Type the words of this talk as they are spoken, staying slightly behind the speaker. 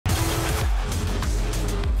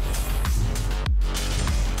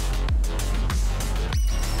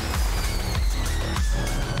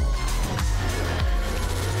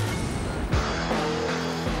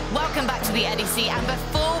to the ADC, and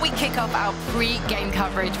before we kick off our pre-game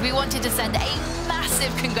coverage, we wanted to send a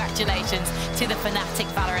massive congratulations to the Fnatic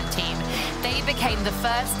Valorant team. They became the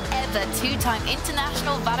first ever two-time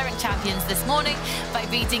international Valorant champions this morning by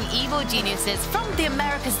beating Evil Geniuses from the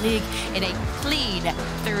Americas League in a clean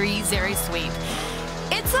 3-0 sweep.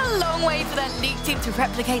 It's a long way for their league team to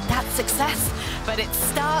replicate that success, but it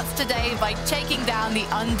starts today by taking down the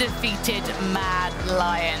undefeated MAD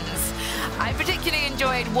Lions. I particularly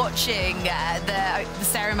enjoyed watching the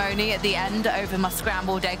ceremony at the end over my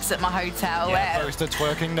scrambled eggs at my hotel. Yeah, Boaster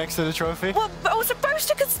twerking next to the trophy. Well, but also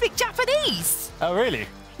Boaster could speak Japanese. Oh, really?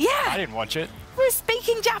 Yeah. I didn't watch it. We were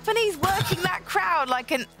speaking Japanese, working that crowd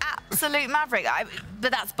like an absolute maverick.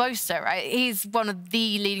 But that's Boaster, right? He's one of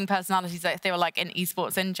the leading personalities, I feel like, in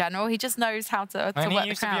esports in general. He just knows how to work the crowd. He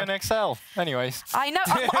used to be on XL, anyways. I know.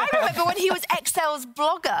 I remember when he was XL's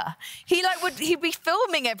blogger. He'd be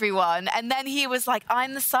filming everyone, and then he was like,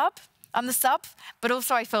 I'm the sub, but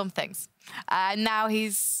also I film things. And now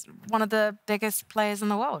he's one of the biggest players in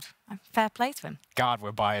the world. Fair play to him. God,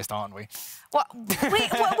 we're biased, aren't we? Well, we're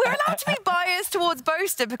allowed to be biased towards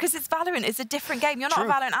Boaster because it's Valorant. It's a different game. You're not a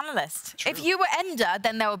Valorant analyst. True. If you were Ender,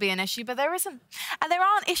 then there will be an issue, but there isn't. And there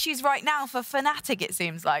aren't issues right now for Fnatic, it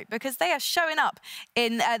seems like, because they are showing up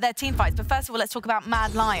in their team fights. But first of all, let's talk about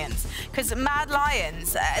MAD Lions, because MAD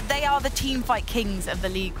Lions, they are the team fight kings of the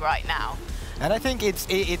league right now. And I think it's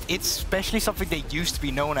especially something they used to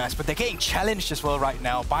be known as, but they're getting challenged as well right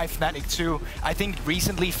now by Fnatic too. I think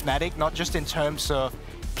recently Fnatic, not just in terms of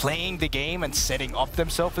playing the game and setting up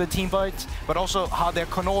themselves for the team fights, but also how they're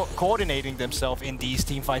coordinating themselves in these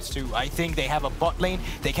team fights too. I think they have a bot lane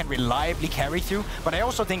they can reliably carry through, but I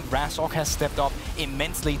also think Razork has stepped up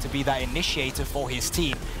immensely to be that initiator for his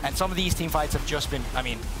team. And some of these team fights have just been, I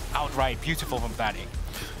mean, outright beautiful from Fnatic.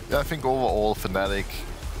 Yeah, I think overall Fnatic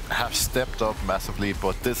have stepped up massively,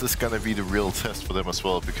 but this is going to be the real test for them as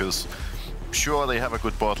well, because sure, they have a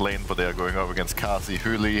good bot lane, but they are going up against Carzzy,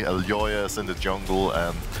 Elyoya is in the jungle,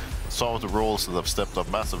 and some of the roles that have stepped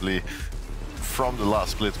up massively from the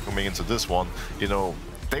last split coming into this one, you know,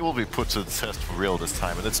 they will be put to the test for real this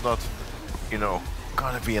time, and it's not, you know,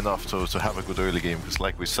 gonna be enough to have a good early game, because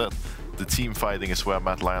like we said, the team fighting is where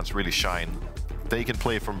MAD Lions really shine. They can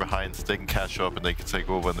play from behind, they can catch up, and they can take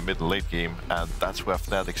over in the mid and late game, and that's where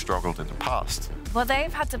Fnatic struggled in the past. Well,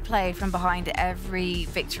 they've had to play from behind every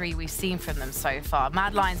victory we've seen from them so far.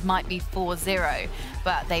 MAD Lions might be 4-0,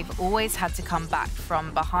 but they've always had to come back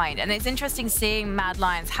from behind. And it's interesting seeing MAD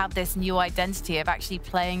Lions have this new identity of actually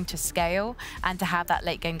playing to scale and to have that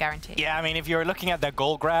late game guarantee. Yeah, I mean, if you're looking at their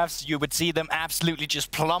goal graphs, you would see them absolutely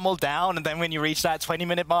just plummet down, and then when you reach that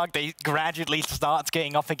 20-minute mark, they gradually start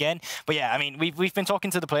getting up again. But yeah, I mean, we've been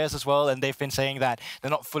talking to the players as well, and they've been saying that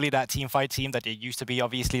they're not fully that team fight team that they used to be.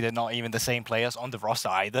 Obviously, they're not even the same players on the roster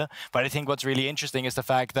either. But I think what's really interesting is the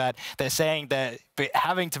fact that they're saying that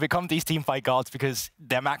having to become these team fight gods because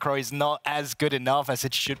their macro is not as good enough as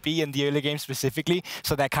it should be in the early game specifically.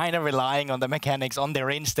 So they're kind of relying on the mechanics, on their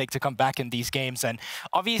instinct to come back in these games. And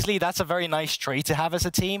obviously that's a very nice trait to have as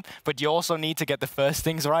a team, but you also need to get the first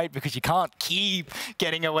things right, because you can't keep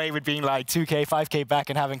getting away with being like 2k, 5k back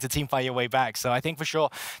and having to team fight your way back. So I think for sure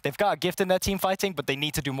they've got a gift in their team fighting, but they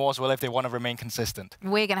need to do more as well if they want to remain consistent.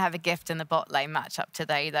 We're going to have a gift in the bot lane matchup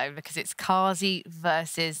today though, because it's Carzzy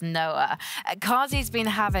versus Noah. Carzzy's been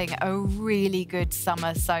having a really good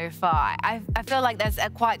summer so far. I feel like there's a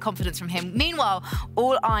quiet confidence from him. Meanwhile,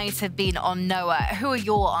 all eyes have been on Noah. Who are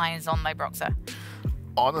your eyes on, though, Broxah?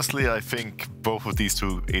 Honestly, I think both of these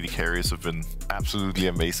two AD carries have been absolutely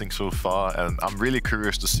amazing so far, and I'm really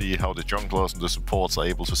curious to see how the junglers and the supports are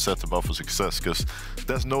able to set them up for success, because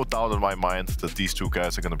there's no doubt in my mind that these two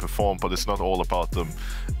guys are going to perform, but it's not all about them.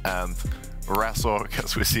 And Razork,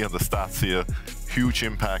 as we see on the stats here, huge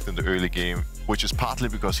impact in the early game, which is partly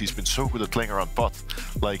because he's been so good at playing around bot.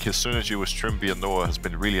 Like, his synergy with Trymbi and Noah has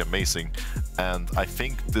been really amazing, and I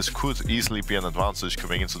think this could easily be an advantage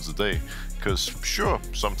coming into the day, because sure,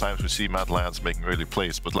 sometimes we see MAD Lions making early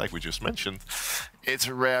plays, but like we just mentioned, it's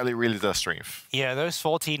rarely really their strength. Yeah, those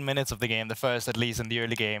 14 minutes of the game, the first at least in the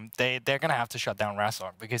early game, they're going to have to shut down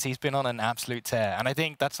Razork, because he's been on an absolute tear. And I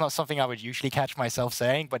think that's not something I would usually catch myself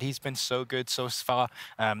saying, but he's been so good so far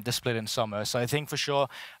this split in summer. So I think for sure,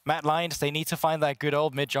 MAD Lions, they need to find that good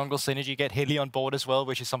old mid-jungle synergy, get Hyli on board as well,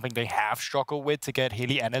 which is something they have struggled with, to get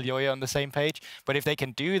Hyli and Elyoya on the same page. But if they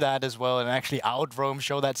can do that as well and actually out-roam,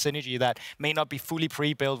 show that synergy that may not be fully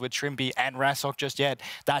pre-built with Trymbi and Razork just yet,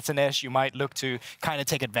 that's an edge you might look to kind of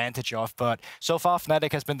take advantage of. But so far,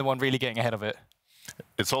 Fnatic has been the one really getting ahead of it.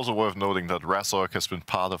 It's also worth noting that Razork has been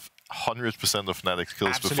part of 100% of Fnatic's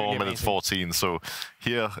kills Absolutely before minute amazing. 14. So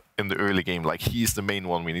here in the early game, like, he's the main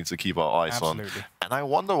one we need to keep our eyes on. And I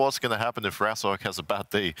wonder what's going to happen if Razork has a bad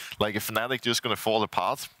day. Like, if Fnatic just going to fall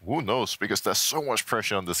apart, who knows? Because there's so much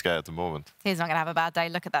pressure on this guy at the moment. He's not going to have a bad day.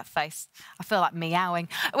 Look at that face. I feel like meowing.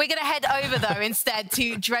 We're going to head over, though, instead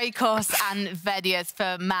to Drakos and Vedius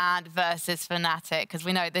for MAD versus Fnatic, because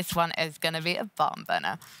we know this one is going to be a barn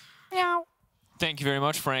burner. Meow. Thank you very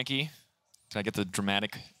much, Frankie. Did I get the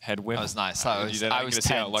dramatic head whip? That was nice. I was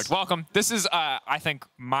tense. Welcome. This is, I think,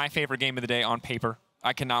 my favorite game of the day on paper.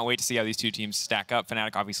 I cannot wait to see how these two teams stack up.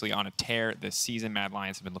 Fnatic obviously on a tear this season. MAD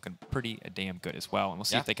Lions have been looking pretty damn good as well. And we'll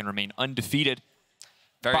see if they can remain undefeated.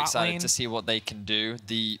 Very excited to see what they can do.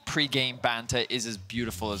 The pre-game banter is as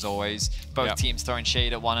beautiful as always. Both teams throwing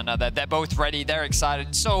shade at one another. They're both ready. They're excited.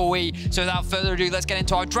 And so are we. So without further ado, let's get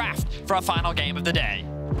into our draft for our final game of the day.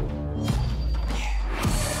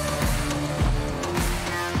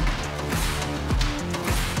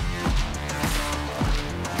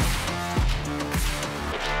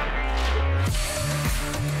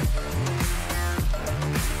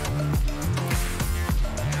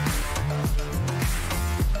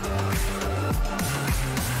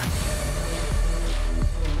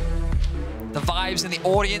 The vibes in the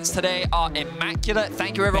audience today are immaculate.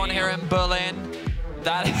 Thank you, everyone here in Berlin.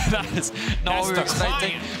 That is not what we were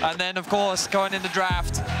expecting. And then, of course, going into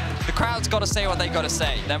draft, the crowd's got to say what they got to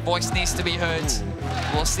say. Their voice needs to be heard.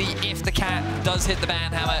 We'll see if the cat does hit the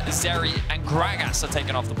banhammer. Zeri and Gragas are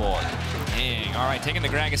taken off the board. Dang. All right, taking the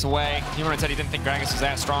Gragas away. Humanoid said he didn't think Gragas was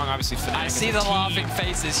that strong. Obviously, Fnatic I see the laughing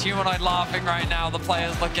faces. Humanoid laughing right now. The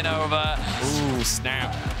players looking over. Ooh,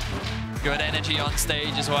 snap. Good energy on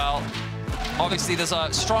stage as well. Obviously, there's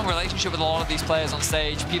a strong relationship with a lot of these players on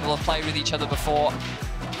stage. People have played with each other before.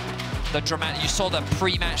 You saw the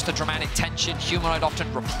pre-match, the dramatic tension. Humanoid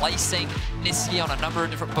often replacing Nisqy on a number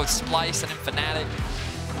of different, both Splice and in Fnatic.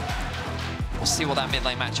 We'll see what that mid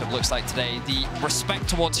lane matchup looks like today. The respect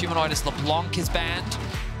towards Humanoid as LeBlanc is banned.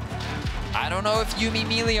 I don't know if Yuumi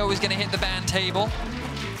Milio is going to hit the ban table.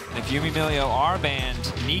 And if Yuumi Milio are banned,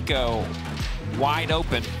 Neeko wide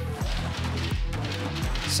open.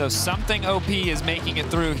 So something OP is making it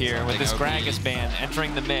through here with this Gragas ban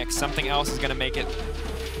entering the mix. Something else is going to make it.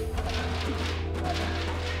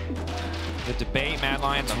 The debate, MAD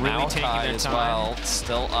Lions really taking their time. Well,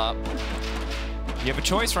 still up. You have a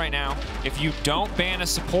choice right now. If you don't ban a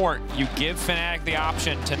support, you give Fnatic the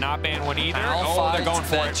option to not ban one either. They're going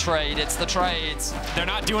for it. Trade. It's the trades. They're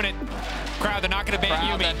not doing it. Crowd, they're not going to ban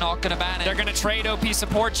Yuumi. They're not going to ban it. They're going to trade OP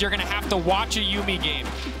supports. You're going to have to watch a Yuumi game.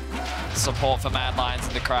 Support for MAD Lions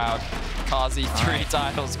in the crowd. Carzzy, 3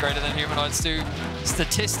 titles, greater than Humanoid's 2.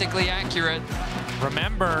 Statistically accurate.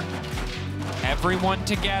 Remember, everyone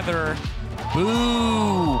together.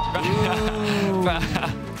 Boo!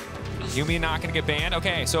 Yuumi not going to get banned.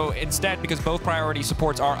 Okay, so instead, because both priority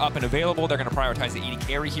supports are up and available, they're going to prioritize the AD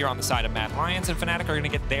carry here on the side of MAD Lions, and Fnatic are going to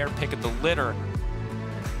get their pick of the litter.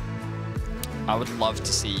 I would love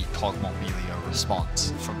to see Cogmore Milio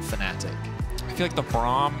response from Fnatic. I feel like the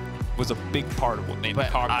Braum was a big part of what made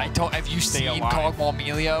Cogmore have you seen Cogmore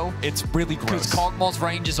Milio? It's really gross. Because Cogmore's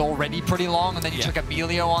range is already pretty long, and then you took a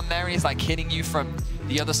Milio on there, and he's like hitting you from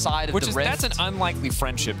the other side of the rift. That's an unlikely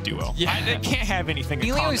friendship duo. Yeah. They can't have anything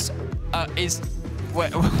in common. Milio is he's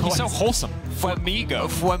so wholesome.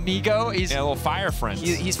 Fuamigo. He's a little fire friend.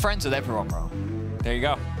 He's friends with everyone, bro. There you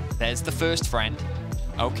go. There's the first friend.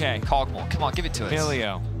 Okay. Cogmore, come on, give it to us.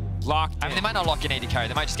 Milio. Locked in. I mean, they might not lock in AD carry.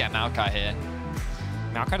 They might just get Maokai here.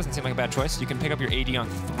 Maokai doesn't seem like a bad choice. You can pick up your AD on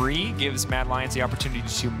 3, gives MAD Lions the opportunity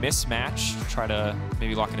to mismatch, try to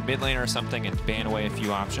maybe lock in a mid lane or something and ban away a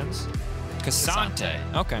few options. Cassante.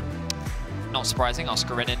 Okay. Not surprising,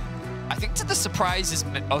 Oscarinin. I think to the surprises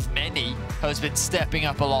of many, has been stepping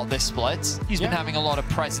up a lot this split. He's been having a lot of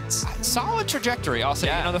presence. Solid trajectory, I'll say.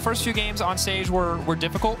 You know, the first few games on stage were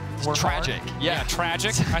difficult. Were tragic. Yeah,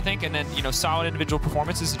 tragic, I think. And then, you know, solid individual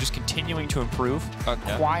performances and just continuing to improve.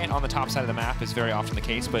 Quiet on the top side of the map is very often the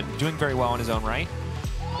case, but doing very well in his own right.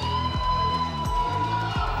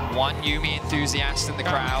 One Yuumi enthusiast in the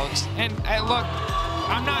crowd. And look,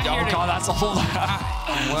 I'm not here to... Oh, God, that's a whole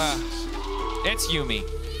lot. It's Yuumi.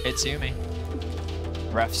 It's Yuumi.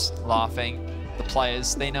 Refs laughing. The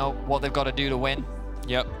players, they know what they've got to do to win.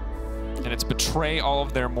 Yep. And it's betray all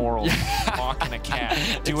of their morals. Walking a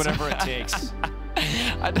cat. Do whatever it takes.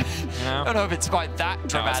 I don't know if it's quite that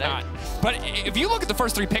dramatic. No, it's not. But if you look at the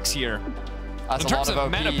first 3 picks here, that's in terms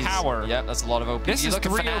of meta power, that's a lot of OPs. This is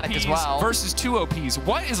 3 OPs as well. versus 2 OPs.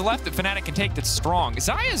 What is left that Fnatic can take that's strong?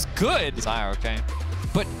 Xayah's good. Xayah, okay.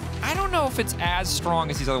 but I don't know if it's as strong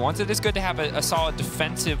as these other ones. It is good to have a solid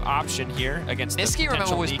defensive option here against Nisqy,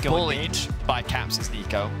 remember, was bullied by Caps'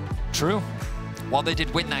 Neeko. True. While they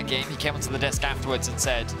did win that game, he came onto the desk afterwards and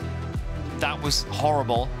said, that was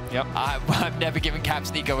horrible. Yep. I'm never giving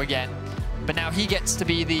Caps Neeko again. But now he gets to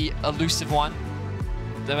be the elusive one.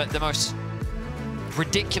 The most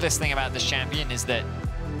ridiculous thing about this champion is that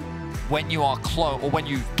when you are close, or when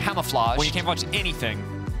you camouflage, when you camouflage anything,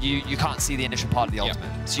 you can't see the initial part of the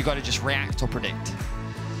ultimate. So you got to just react or predict.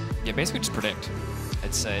 Yeah, basically just predict.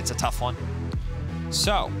 It's a tough one.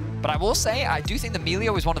 So, but I will say, I do think the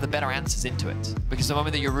Milio is one of the better answers into it. Because the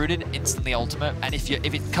moment that you're rooted, instantly ultimate. And if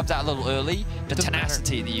it comes out a little early, the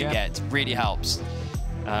tenacity that you get really helps.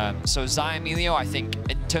 So Xayah and Milio, I think,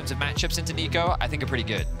 in terms of matchups into Neeko, I think are pretty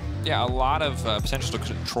good. Yeah, a lot of potential to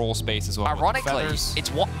control space as well. Ironically,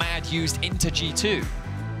 it's what MAD used into G2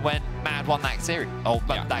 when MAD won that series,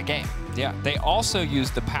 that game. Yeah, they also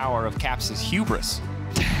used the power of Caps' hubris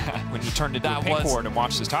when he turned into a pink ward and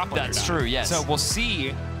watched his top laner That's true, yes. So we'll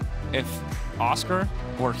see if Oscar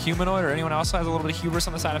or Humanoid or anyone else has a little bit of hubris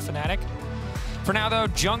on the side of Fnatic. For now, though,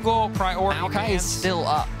 jungle priority. Maokai is still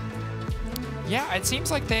up. Yeah, it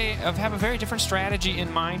seems like they have a very different strategy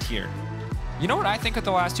in mind here. You know what I think that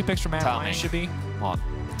the last two picks for MAD Lions should be? What?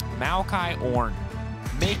 Maokai Ornn.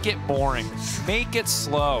 Make it boring. Make it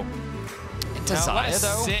slow. Into Xayah,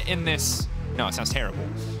 though? Sit in this. No, it sounds terrible.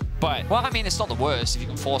 But well, I mean, it's not the worst if you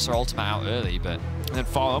can force her ultimate out early, but and then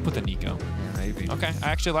follow up with a Neeko. Yeah, maybe. Okay,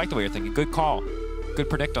 I actually like the way you're thinking. Good call.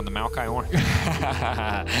 Good predict on the Maokai Ornn.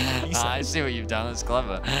 I see what you've done. That's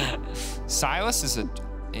clever. Silas is an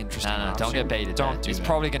interesting No, don't get baited. Don't do It's that.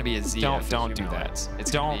 probably going to be a Xayah. Don't do that.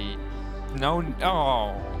 It's don't. Gonna be... No.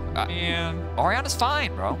 Oh, man. Orianna's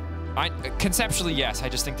fine, bro. Conceptually, yes. I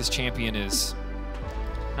just think this champion is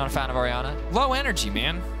not a fan of Orianna. Low energy,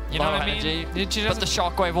 man. You know what I mean? But the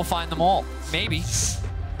Shockwave will find them all. Maybe.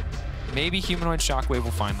 Maybe Humanoid Shockwave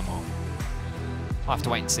will find them all. We'll have to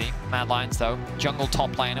wait and see. MAD Lions, though. Jungle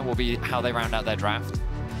top laner will be how they round out their draft.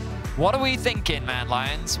 What are we thinking, MAD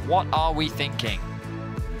Lions? What are we thinking?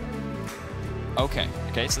 Okay,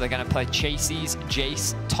 so they're going to play Chasy's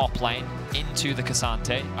Jayce top lane into the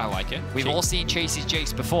K'Sante. I like it. We've all seen Chasy's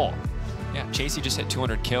Jayce before. Yeah, Chasy just hit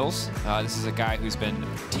 200 kills. This is a guy who's been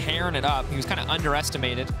tearing it up. He was kind of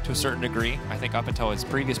underestimated to a certain degree. I think up until his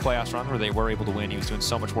previous playoffs run where they were able to win, he was doing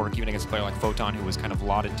so much work even against a player like Photon, who was kind of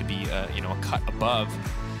lauded to be a cut above.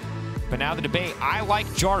 But now the debate, I like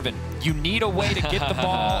Jarvan. You need a way to get the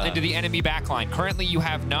ball into the enemy backline. Currently you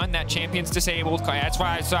have none. That champion's disabled. That's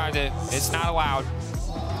why I saw that it's not allowed.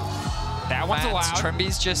 That one's allowed.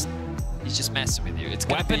 Trymbi's just... He's just messing with you. It's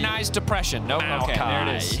weaponized depression. Nope. Okay, there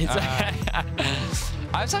it is.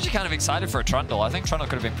 I was actually kind of excited for a Trundle. I think Trundle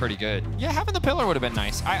could have been pretty good. Yeah, having the pillar would have been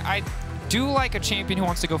nice. I do like a champion who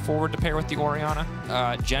wants to go forward to pair with the Orianna,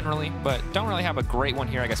 generally, but don't really have a great one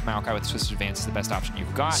here. I guess Maokai with Swiss Advance is the best option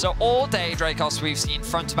you've got. So all day, Drakos, we've seen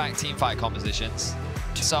front-to-back teamfight compositions.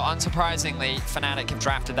 So unsurprisingly, Fnatic have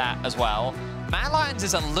drafted that as well. MAD Lions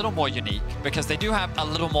is a little more unique because they do have a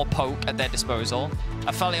little more poke at their disposal.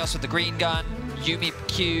 Aphelios with the green gun, Yuumi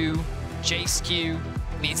Q, Jayce Q,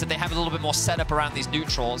 means that they have a little bit more setup around these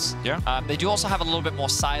neutrals. Yeah. They do also have a little bit more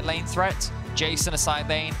side lane threat. Jayce in a side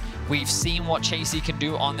lane. We've seen what Chasy can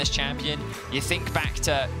do on this champion. You think back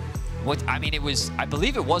to what, I mean, I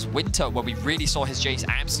believe it was Winter where we really saw his Jayce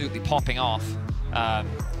absolutely popping off.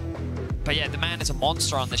 But yeah, the man is a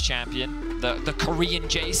monster on this champion. The Korean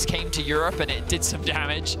Jayce came to Europe and it did some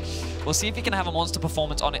damage. We'll see if he can have a monster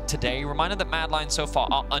performance on it today. Reminder that MAD Lions so far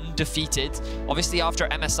are undefeated. Obviously, after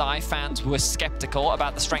MSI, fans were skeptical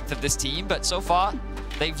about the strength of this team, but so far,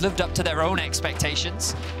 they've lived up to their own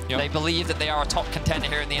expectations. Yep. They believe that they are a top contender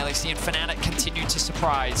here in the LEC, and Fnatic continue to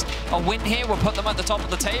surprise. A win here will put them at the top of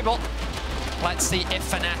the table. Let's see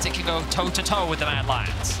if Fnatic can go toe-to-toe with the MAD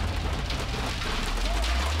Lions.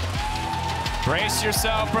 Brace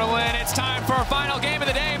yourself, Berlin. It's time for our final game of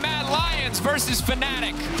the day. MAD Lions versus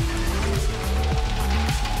Fnatic.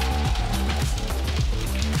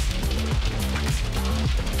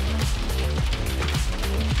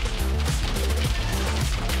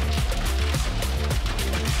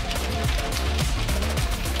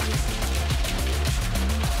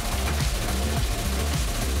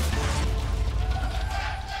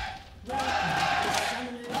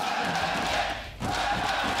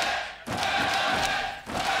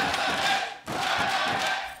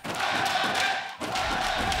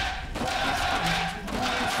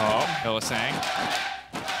 Hylissang.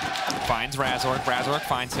 Finds Razork. Razork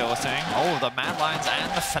finds Hylissang. Oh, the Mad Lions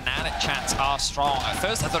and the Fnatic chants are strong. At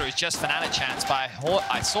first, I thought it was just Fnatic chants, but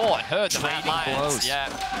I saw and heard the Mad Lions. Blows. Yeah,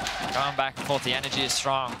 going back and forth. The energy is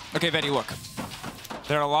strong. Okay, Vedi, look.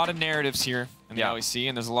 There are a lot of narratives here in the LEC,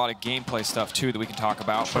 and there's a lot of gameplay stuff, too, that we can talk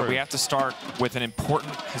about. True. But we have to start with an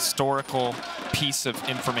important historical piece of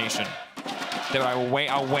information. I'll wait.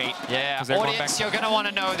 Yeah, audience, you're going to want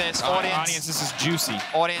to know this. Audience, this is juicy.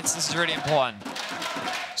 Audience, this is really important.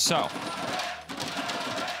 So,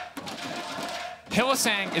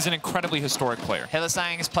 Hylissang is an incredibly historic player.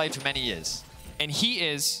 Hylissang has played for many years. And he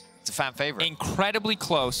is it's a fan favorite. Incredibly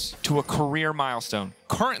close to a career milestone.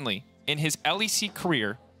 Currently, in his LEC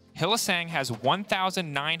career, Hylissang has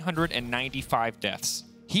 1,995 deaths.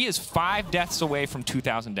 He is 5 deaths away from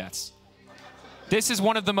 2,000 deaths. This is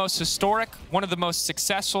one of the most historic, one of the most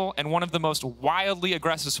successful, and one of the most wildly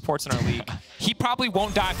aggressive supports in our league. He probably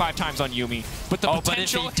won't die 5 times on Yuumi, but the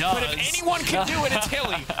potential, but if anyone can do it, it's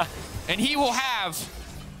Hilly. And he will have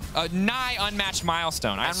a nigh unmatched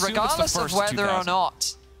milestone. And regardless of whether or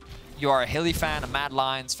not you are a Hilly fan, a Mad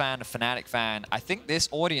Lions fan, a Fnatic fan, I think this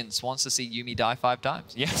audience wants to see Yuumi die 5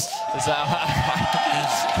 times. Yes.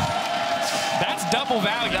 That's double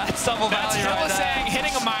value. That's double value right there.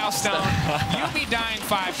 Hitting a milestone. Yuumi dying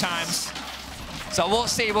 5 times. So we'll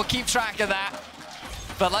see. We'll keep track of that.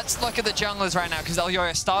 But let's look at the junglers right now, because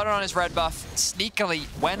Elyoya started on his red buff, sneakily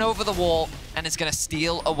went over the wall, and is going to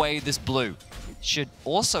steal away this blue. Should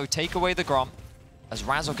also take away the Gromp, as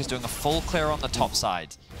Razork is doing a full clear on the top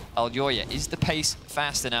side. Elyoya, is the pace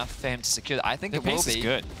fast enough for him to secure that? I think it will be. The pace is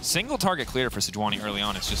good. Single target clear for Sejuani early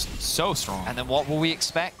on is just so strong. And then what will we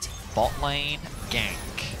expect? Bot lane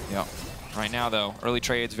gank. Yep. Right now, though, early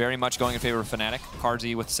trades very much going in favor of Fnatic.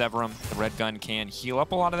 Carzzy with Severum, the red gun can heal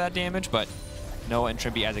up a lot of that damage, but Noah and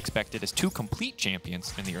Trymbi, as expected, as 2 complete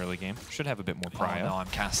champions in the early game, should have a bit more prio. Oh, no, I'm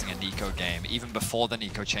casting a Neeko game. Even before the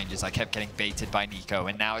Neeko changes, I kept getting baited by Neeko,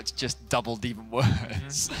 and now it's just doubled even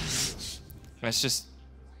worse. It's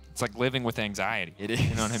like living with anxiety. It is.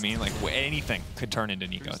 You know what I mean? Like anything could turn into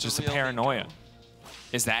Neeko. It's just a paranoia. Neeko?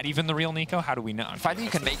 Is that even the real Neeko? How do we know? The fact that you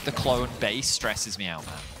can make the clone base stresses me out,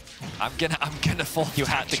 man. I'm gonna fall. You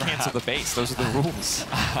have to cancel the base. Those are the rules.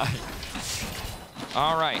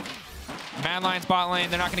 All right. Mad Lions bot lane.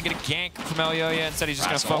 They're not going to get a gank from Elyoya. Instead, he's just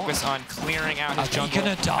going to focus on clearing out his jungle. Are they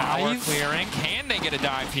going to dive? Power clearing. Can they get a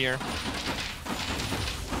dive here?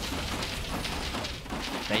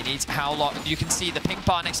 They need how long? You can see the pink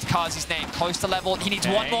bar next to Carzzy's name, close to level. He needs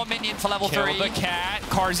 1 more minion for level 3. Kill the cat.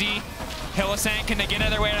 Carzzy. Hylissang, can they get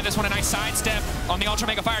their way out of this one? A nice sidestep on the Ultra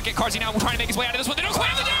Mega Fire. Get Carzzy now trying to make his way out of this one. They don't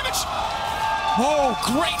clear the damage! Whoa,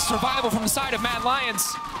 great survival from the side of Mad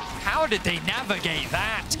Lions. How did they navigate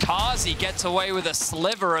that? Carzzy gets away with a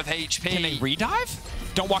sliver of HP. Can they redive?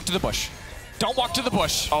 Don't walk to the bush. Don't walk to the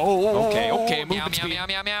bush. Oh, okay. Movement speed.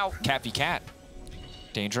 Meow. Cat v cat.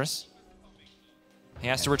 Dangerous. He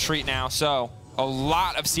has to retreat now, so a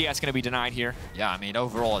lot of CS going to be denied here. Yeah, I mean,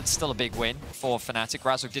 overall, it's still a big win for Fnatic.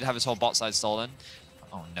 Razork did have his whole bot side stolen.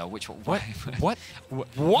 Oh, no, which one? What?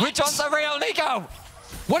 Which one's the real Neeko?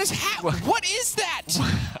 What is that?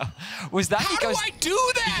 Was that How do I do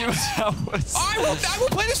that? I will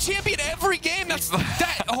play this champion every game.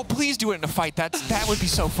 Oh, please do it in a fight. That would be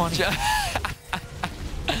so funny.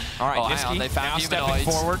 All right, Nisqy they found now stepping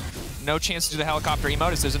forward. No chance to do the helicopter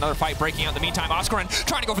emote as there's another fight breaking out in the meantime. Oscarinin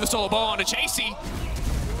trying to go for the solo bow onto Chasy.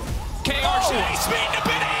 KR Chase beating a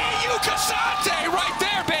bit of EU Cassante right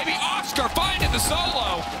there, baby. Oscar finding the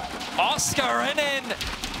solo. Oscarinin,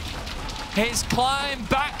 his climb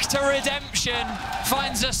back to redemption,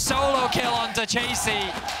 finds a solo kill onto Chasy.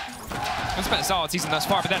 It's been a solid season thus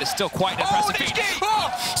far, but that is still quite an impressive feat. Oh,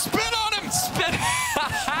 spin on him! Spin!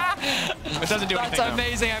 It doesn't do anything. That's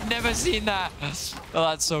amazing. I've never seen that. Oh,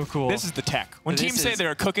 that's so cool. This is the tech. When teams say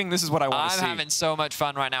they're cooking, this is what I want to see. I'm having so much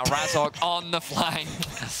fun right now. Razork on the flank.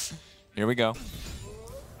 Here we go.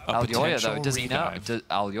 Elyoya, though, does he know?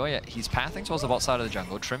 Elyoya, he's pathing towards the bot side of the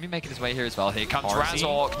jungle. Trymbi making his way here as well. Here comes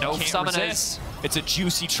Razork. No summoners. It's a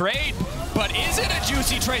juicy trade, but is it a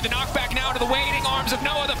juicy trade? The knockback now to the waiting arms of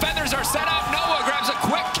Noah. The feathers are set up. Noah grabs a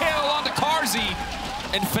quick kill onto Carzzy.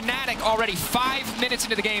 And Fnatic already 5 minutes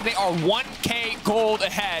into the game. They are 1K gold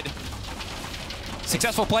ahead.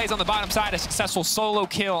 Successful plays on the bottom side. A successful solo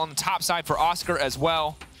kill on the top side for Oscar as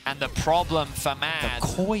well. And the problem for Mad, the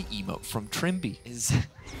koi emote from Trymbi, is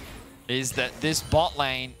that this bot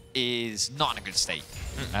lane is not in a good state.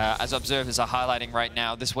 As observers are highlighting right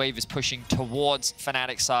now, this wave is pushing towards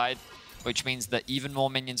Fnatic's side, which means that even more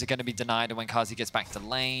minions are going to be denied, and when Carzzy gets back to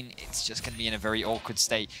lane, it's just going to be in a very awkward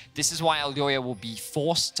state. This is why Elyoya will be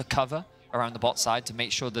forced to cover around the bot side to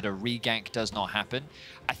make sure that a regank does not happen.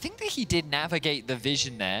 I think that he did navigate the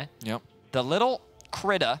vision there. Yep. The little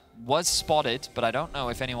critter was spotted, but I don't know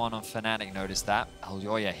if anyone on Fnatic noticed that.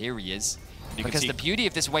 Elyoya, here he is. Because the beauty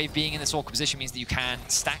of this wave being in this awkward position means that you can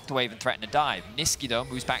stack the wave and threaten a dive. Nisqy, though,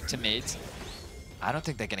 moves back to mid. I don't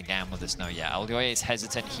think they're going to gamble this, no, yeah. Elyoya is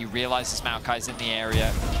hesitant. He realizes Maokai's in the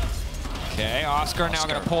area. Okay, Oscar now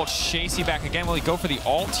going to pull Chasy back again. Will he go for the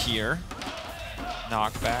ult here?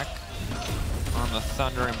 Knockback on the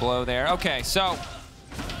Thunder and Blow there. Okay, so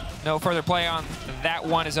no further play on that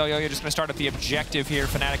one as Elyoya just going to start up the objective here.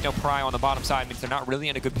 Fnatic no pry on the bottom side means they're not really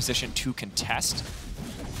in a good position to contest.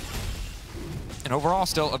 And overall,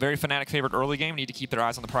 still a very Fnatic favored early game. Need to keep their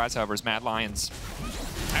eyes on the prize, however, as MAD Lions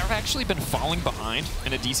have actually been falling behind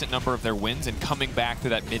in a decent number of their wins and coming back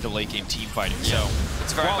through that mid to late game team fighting. Yeah. So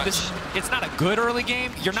it's very much... it's not a good early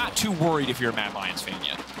game, you're not too worried if you're a MAD Lions fan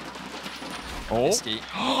yet.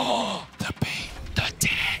 Oh, the bait, the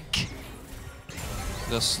tank,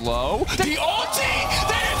 the slow, the ulti!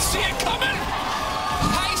 They didn't see it coming!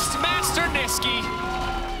 Heist Master Nisqy.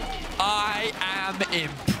 I am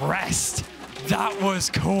impressed. That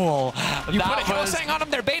was cool. You put a Hylissang on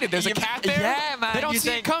them, they're baited. There's a cat there. Yeah, man. They don't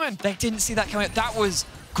see it coming. They didn't see that coming. That was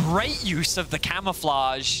great use of the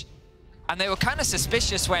camouflage. And they were kind of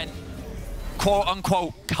suspicious when,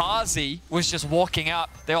 quote-unquote, Carzzy was just walking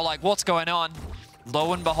up. They were like, what's going on?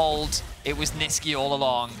 Lo and behold, it was Nisqy all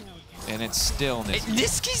along. And it's still Nisqy.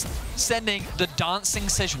 Nisqy's sending the dancing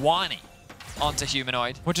Sejuani onto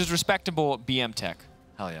Humanoid. Which is respectable BM tech.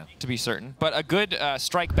 Hell yeah. To be certain. But a good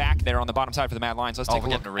strike back there on the bottom side for the MAD Lions. Let's take a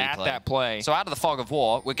look at that play. So out of the fog of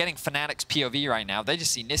war, we're getting Fnatic's POV right now. They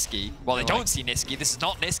just see Nisqy. Well, they don't see Nisqy. This is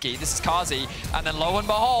not Nisqy. This is Carzzy. And then lo and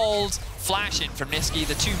behold, flash in from Nisqy,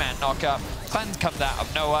 the two-man knockup. Cleanse comes out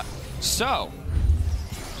of Noah. So,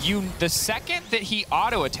 the second that he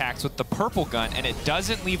auto-attacks with the purple gun and it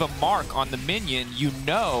doesn't leave a mark on the minion, you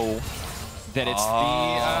know that it's the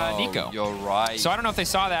Neeko. You're right. So I don't know if they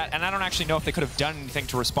saw that, and I don't actually know if they could have done anything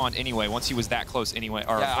to respond anyway once he was that close anyway.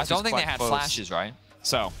 Or yeah, I don't think they had flashes, right?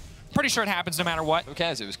 So, pretty sure it happens no matter what. Who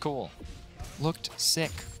cares? It was cool. Looked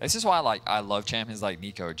sick. This is why I love champions like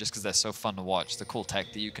Neeko, just because they're so fun to watch. The cool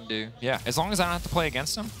tech that you can do. Yeah, as long as I don't have to play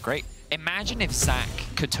against them, great. Imagine if Zac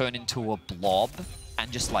could turn into a blob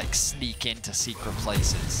and just like sneak into secret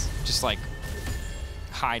places. Just like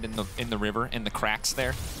hide in the river, in the cracks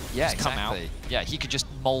there. Yeah, just come out. Yeah, he could just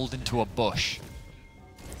mold into a bush.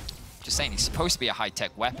 Just saying, he's supposed to be a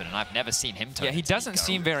high-tech weapon, and I've never seen him turn. Yeah, he doesn't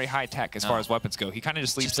seem very high-tech as far as weapons go. He kind of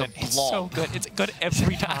just leaps in. It's so good. It's good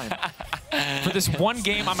every time. For this one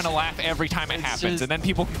game, I'm going to laugh every time it happens, and then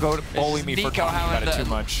people can go to bully me for talking about it too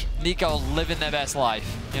much. Neeko living their best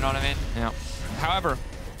life. You know what I mean? Yeah. However,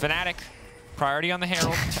 Fnatic, priority on the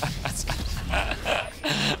Herald.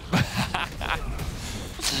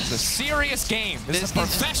 It's a serious game. This is a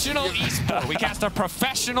professional esport. We cast a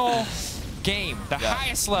professional game. The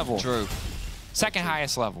highest level. True. Second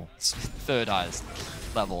highest level. Third highest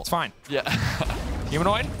level. It's fine. Yeah.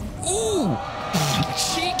 Humanoid. Ooh!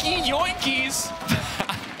 Cheeky yoinkies!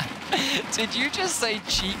 Did you just say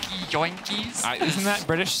cheeky yoinkies? Isn't that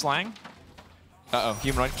British slang? Uh-oh.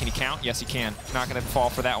 Humanoid, can he count? Yes, he can. Not going to fall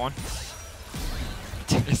for that one.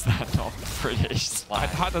 Is that not British slang? I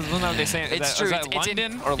thought that's what they say. It's true. Is that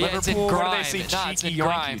London or Liverpool? It's in grime. What do they say? No, it's in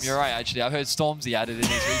grime. You're right, actually. I've heard Stormzy added in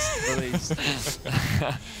his recent release.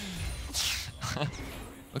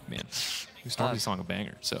 Look, man. Stormzy's song a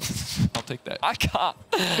banger, so I'll take that. I can't.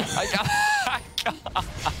 I can't.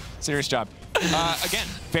 Serious job. Again,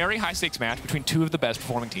 very high-stakes match between two of the best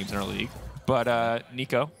performing teams in our league. But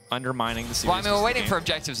Neeko undermining the series. Well, I mean, we're waiting for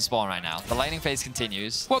objectives to spawn right now. The laning phase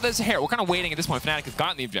continues. Well, there's a Herald. We're kind of waiting at this point. Fnatic have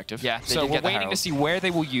gotten the objective. Yeah, so we're waiting to see where they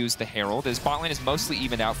will use the Herald. As bot lane is mostly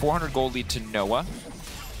evened out. 400 gold lead to Noah.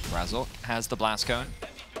 Razork has the blast cone.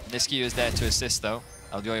 Nisqy is there to assist, though.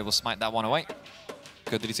 Elyoya will smite that one away.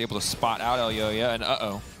 Good that he's able to spot out Elyoya, and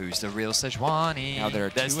uh-oh. Who's the real Sejuani? Now there are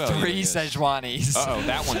There's two three Sejuanis. Uh-oh,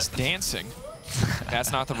 that one's dancing.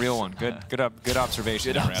 That's not the real one. Good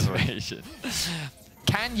observation. Good observation.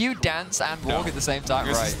 Can you dance and walk at the same time?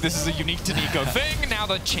 This is a unique to Neeko thing. Now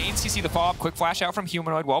the chains, you see the follow-up. Quick flash out from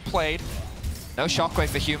Humanoid. Well played. No shockwave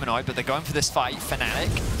for Humanoid, but they're going for this fight. Fnatic.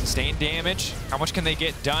 Sustained damage. How much can they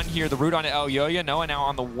get done here? The root on Elyoya. Noah now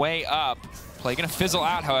on the way up. Play gonna fizzle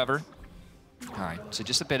out, however. All right, so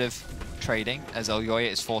just a bit of trading as Elyoya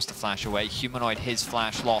is forced to flash away. Humanoid, his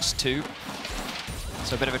flash lost too.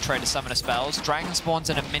 So a bit of a trade of summoner spells. Dragon spawns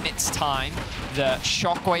in a minute's time. The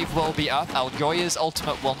shockwave will be up. Elyoya's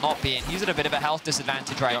ultimate will not be in. He's at a bit of a health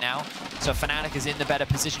disadvantage right now. So Fnatic is in the better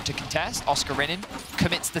position to contest. Oscarinin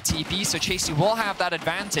commits the TP, so Chasy will have that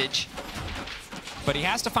advantage. But he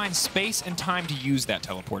has to find space and time to use that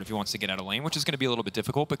teleport if he wants to get out of lane, which is going to be a little bit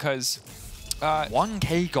difficult because...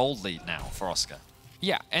 1k gold lead now for Oscar.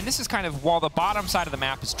 Yeah, and this is kind of, while the bottom side of the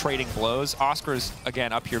map is trading blows, Oscar's,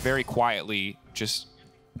 again, up here very quietly, just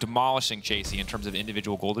demolishing Chasy in terms of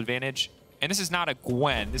individual gold advantage. And this is not a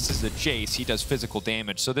Gwen, this is a Jayce. He does physical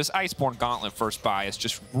damage. So this Iceborne Gauntlet first buy is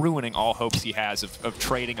just ruining all hopes he has of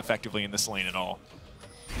trading effectively in this lane at all.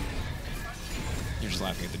 You're just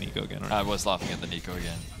laughing at the Neeko again, aren't you? I was laughing at the Neeko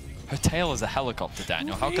again. Her tail is a helicopter,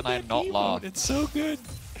 Daniel. How can I not laugh? It's so good.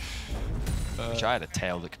 I wish I had a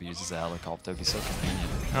tail that could be used as a helicopter. It'd be so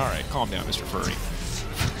convenient. All right, calm down, Mr. Furry.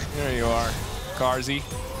 There you are. Carzzy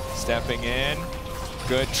stepping in.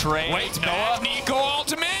 Good trade. Wait, Noah. Neeko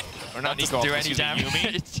ultimate. Or not Neeko, do any damage.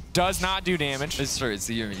 Yuumi. Does not do damage. It's true, it's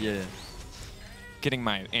the Yuumi, yeah. Getting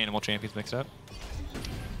my animal champions mixed up.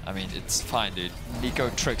 I mean, it's fine, dude.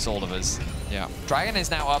 Neeko tricks all of us. Yeah. Dragon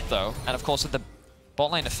is now up, though. And of course, with the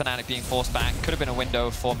bot lane of Fnatic being forced back, could have been a window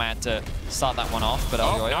for MAD to start that one off. But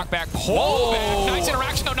Elyoya. Knockback. Pull back. Nice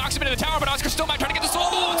interaction, though. Knocks him into the tower, but Oscar still might try to get the soul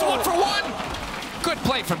ball. It's 1-for-1. Good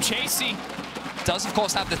play from Chasy. Does, of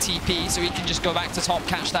course, have the TP, so he can just go back to top,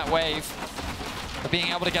 catch that wave. But being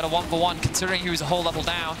able to get a 1-for-1, considering he was a whole level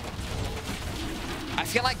down. I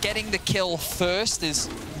feel like getting the kill first is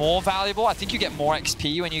more valuable. I think you get more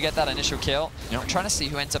XP when you get that initial kill. Yep. I'm trying to see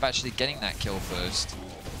who ends up actually getting that kill first.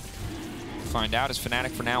 Find out as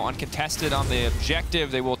Fnatic for now uncontested on the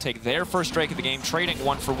objective. They will take their first Drake of the game, trading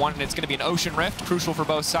 1-for-1, and it's going to be an Ocean Rift, crucial for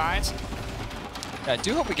both sides. I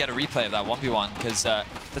do hope we get a replay of that 1v1, because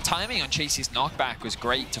the timing on Chasy's knockback was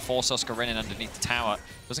great to force Oscarinin underneath the tower.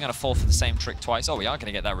 Wasn't going to fall for the same trick twice. Oh, we are going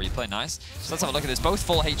to get that replay. Nice. So let's have a look at this. Both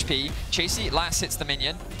full HP. Chasy last hits the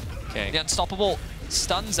minion. Okay. The Unstoppable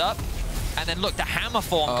stuns up. And then look, the hammer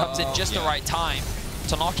form comes in just the right time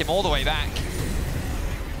to knock him all the way back.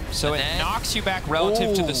 So it knocks you back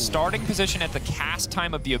relative to the starting position at the cast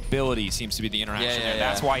time of the ability seems to be the interaction there.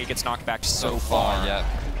 That's why he gets knocked back so far. Yeah.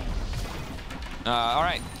 All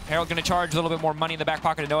right, Herald going to charge a little bit more money in the back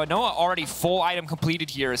pocket of Noah. Noah already full item completed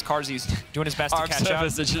here as Carzzy's doing his best to catch up. Our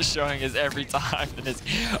service is just showing us every time.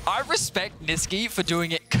 I respect Nisqy for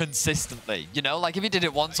doing it consistently. You know, like if he did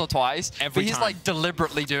it once or twice, but he's like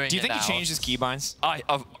deliberately doing it. Do you think now. he changed his keybinds?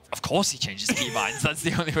 Of course he changes keybinds. That's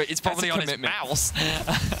the only way. It's probably on his mouse.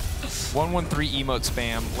 113 emote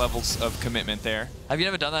spam levels of commitment there. Have you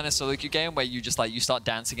ever done that in a solo queue game where you just like, you start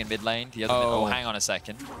dancing in mid lane? The other hang on a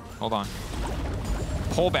second. Hold on.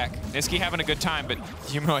 Pullback. Nisqy having a good time, but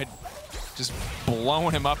Humanoid just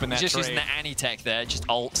blowing him up in that Just trade. using the anti-tech there, just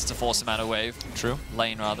ult to force him out of wave. True.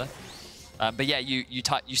 Lane, rather. But yeah, you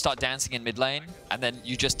start dancing in mid lane, and then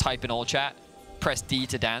you just type in all chat, press D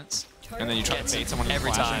to dance. And then you try to bait someone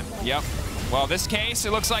every time. Yep. Well, this case,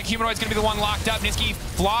 it looks like Humanoid's going to be the one locked up. Nisqy,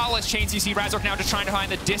 flawless chain CC. Razork now just trying to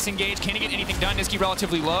find the disengage. Can he get anything done? Nisqy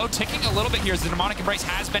relatively low. Ticking a little bit here as the Demonic Embrace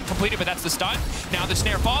has been completed, but that's the stun. Now the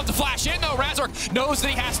snare falls. The flash in, though. Razork knows that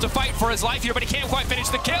he has to fight for his life here, but he can't quite finish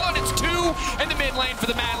the kill, and it's 2 in the mid lane for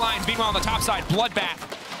the MAD Lions. Meanwhile, on the top side, Bloodbath.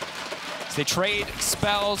 So they trade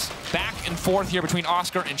spells back and forth here between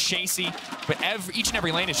Oscar and Chasy, but each and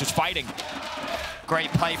every lane is just fighting.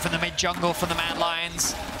 Great play from the mid jungle for the MAD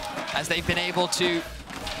Lions, as they've been able to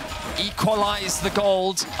equalize the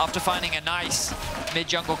gold after finding a nice mid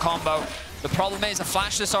jungle combo. The problem is a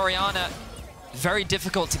flashless Orianna, very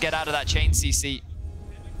difficult to get out of that chain CC.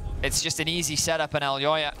 It's just an easy setup in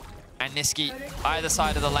Elyoya, and Nisqy either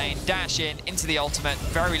side of the lane, dash in into the ultimate.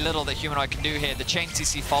 Very little that Humanoid can do here. The chain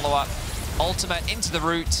CC follow up, ultimate into the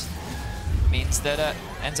root, means that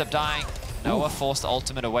ends up dying. Noah forced the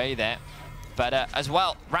ultimate away there. But as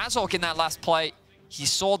well, Razork in that last play, he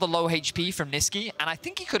saw the low HP from Nisqy, and I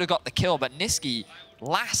think he could have got the kill, but Nisqy,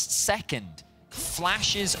 last second,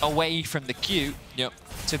 flashes away from the Q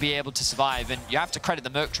to be able to survive, and you have to credit the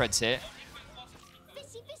Merc Treads here.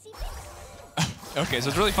 Okay, so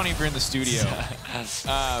it's really funny if you're in the studio.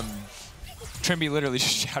 Trymbi literally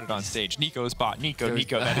just shouted on stage, Neeko's bot,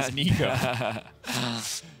 Neeko, that is Neeko.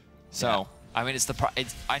 So... I mean,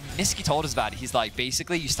 Nisqy told us about it. He's like,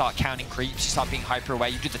 basically, you start counting creeps, you start being hyper aware,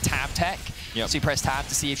 you do the tab tech. So you press tab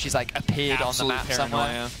to see if she's like appeared on the map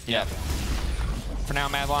somewhere. Yep. For now,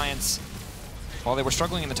 MAD Lions, while they were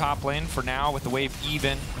struggling in the top lane, for now, with the wave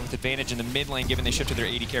even, with advantage in the mid lane, given they shifted their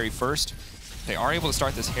AD carry first, they are able to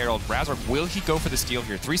start this Herald. Razork, will he go for the steal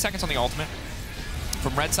here? 3 seconds on the ultimate.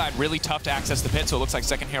 From red side, really tough to access the pit, so it looks like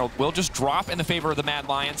second Herald will just drop in the favor of the MAD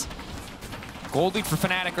Lions. Gold lead for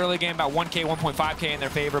Fnatic early game, about 1K, 1.5K in their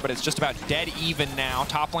favor, but it's just about dead even now.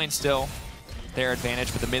 Top lane still their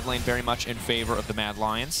advantage, but the mid lane very much in favor of the MAD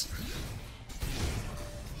Lions.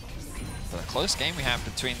 A close game we have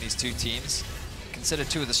between these two teams. considered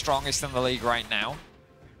two of the strongest in the league right now.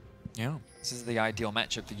 Yeah. This is the ideal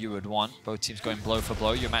matchup that you would want. Both teams going blow for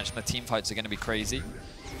blow. You imagine the team fights are going to be crazy.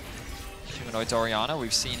 Humanoid Orianna,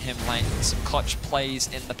 we've seen him like some clutch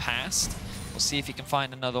plays in the past. We'll see if he can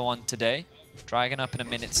find another one today. Dragon up in a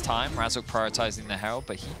minute's time. Razork prioritizing the Herald,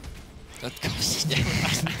 but he... I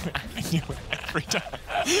knew it every time.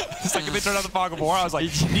 The second they turned out the Fog of War, I was like,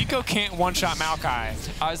 Neeko can't one-shot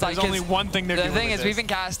Maokai. I was like, there's only one thing they're doing. The thing with is, we've been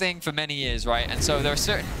casting for many years, right? And so there are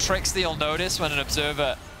certain tricks that you'll notice when an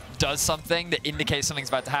observer does something that indicates something's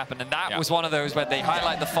about to happen. And that was one of those where they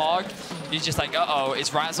highlight the fog. You're just like, uh-oh,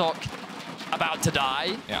 is Razork about to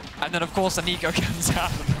die? Yeah. And then, of course, the Neeko comes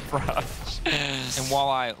out of the brush. And while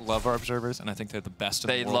I love our observers, and I think they're the best in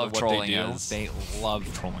the world at what they do, they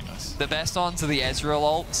love trolling us. The best ones are the Ezreal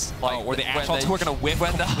ults. Like, or the Ashe ults who are going to whip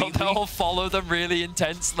when completely. they'll follow them really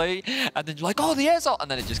intensely, and then you're like, oh, the Ezreal, and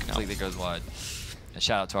then it just completely goes wide. And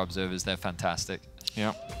shout out to our observers, they're fantastic.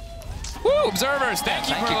 Yeah. Woo, observers! Thank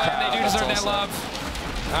you for that. They do deserve that love.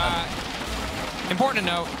 Important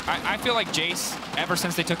to note, I feel like Jayce, ever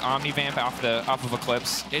since they took Omnivamp off of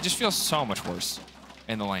Eclipse, it just feels so much worse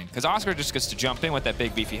in the lane. Because Oscar just gets to jump in with that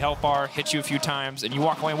big beefy health bar, hit you a few times, and you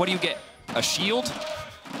walk away. And what do you get? A shield?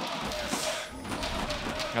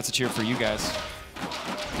 That's a cheer for you guys.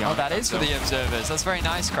 Oh, that is for the observers. That's very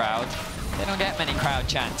nice, crowd. They don't get many crowd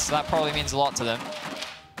chants, so that probably means a lot to them.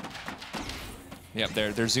 Yep,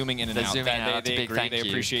 they're zooming in and out. Zooming out. That's a big thank you. They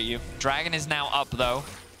appreciate you. Dragon is now up, though.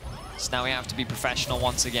 So now we have to be professional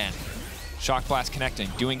once again. Shock Blast connecting.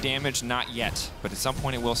 Doing damage, not yet. But at some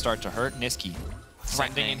point it will start to hurt. Nisqy.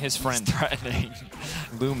 Sending in his friend. Threatening.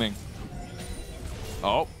 Looming.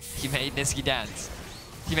 Oh. He made Nisqy dance.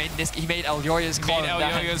 He made Elyoya's clone dance.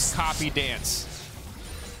 Elyoya's copy dance.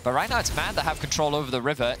 But right now it's MAD that have control over the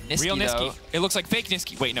river. Nisqy, Real Nisqy. though. It looks like fake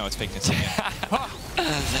Nisqy. Wait, no, it's fake Nisqy.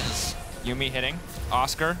 Yuumi hitting.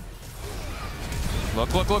 Oscar.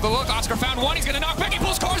 Look. Oscar found one. He's going to knock back. He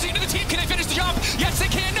pulls Carzzy into the team. Can they finish the job? Yes, they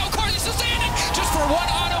can. No, Carzzy's still standing. Just for one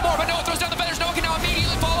auto more. But Noah throws down the feathers. Noah can now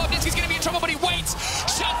immediately follow up. Nisqy's going to be in trouble, but he waits.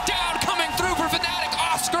 Shut down coming through for Fnatic.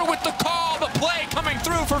 Oscar with the call. The play coming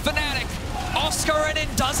through for Fnatic. Oscarinin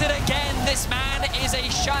does it again. This man is a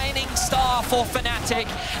shining star for Fnatic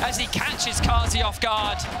as he catches Carzzy off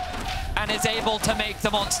guard and is able to make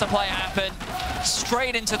the monster play happen.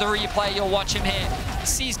 Straight into the replay, you'll watch him here. He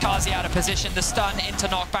sees Carzzy out of position, the stun into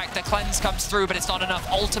knockback, the cleanse comes through, but it's not enough.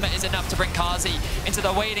 Ultimate is enough to bring Carzzy into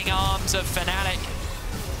the waiting arms of Fnatic.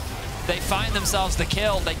 They find themselves the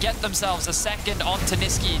kill. They get themselves a second onto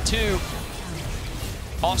Nisqy too.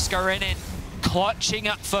 Oscarinin clutching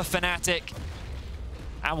up for Fnatic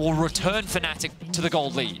and will return Fnatic to the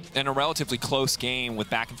gold lead. In a relatively close game with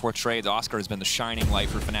back and forth trades, Oscar has been the shining light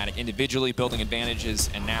for Fnatic, individually building advantages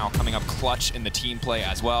and now coming up clutch in the team play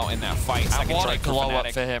as well in that fight. And what a glow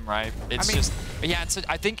up for him, right? It's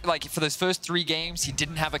I think like for those first 3 games, he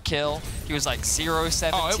didn't have a kill. He was like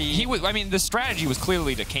 0-17. I mean, the strategy was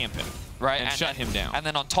clearly to camp him, right, and shut him down. And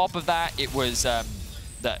then on top of that, it was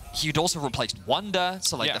that he'd also replaced Wonder,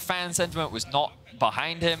 so like the fan sentiment was not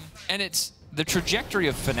behind him. And it's the trajectory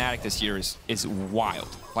of Fnatic this year is wild.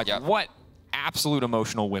 Like what absolute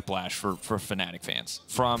emotional whiplash for Fnatic fans.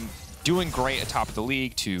 From doing great at top of the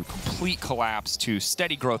league to complete collapse to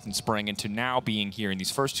steady growth in spring and to now being here in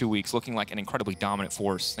these first 2 weeks looking like an incredibly dominant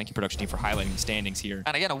force. Thank you, production team, for highlighting the standings here.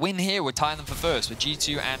 And again, a win here would tie them for first with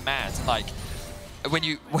G2 and MAD. Like when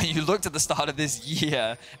you looked at the start of this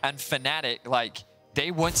year and Fnatic, like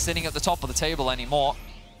they weren't sitting at the top of the table anymore.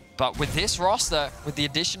 But with this roster, with the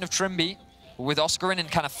addition of Trymbi, with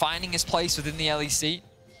Oscarinin kind of finding his place within the LEC,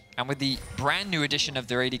 and with the brand new addition of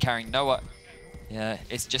their AD carrying Noah,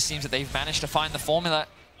 it just seems that they've managed to find the formula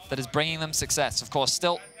that is bringing them success. Of course,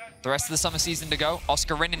 still the rest of the summer season to go.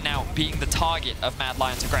 Oscarinin now being the target of MAD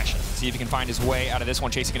Lions' aggression. See if he can find his way out of this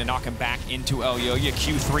one. Chasy going to knock him back into Elyoya.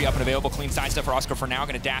 Q3 up and available. Clean sidestep for Oscar for now.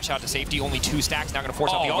 Going to dash out to safety. Only 2 stacks. Now going to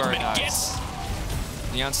force out the ultimate. Nice. Gets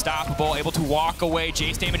the unstoppable, able to walk away.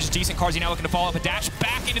 Jayce damage is decent. Carzzy now looking to follow up a dash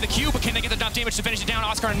back into the queue, but can they get enough damage to finish it down?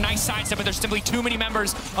 Oscar, a nice sidestep, but there's simply too many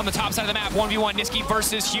members on the top side of the map. 1v1, Nisqy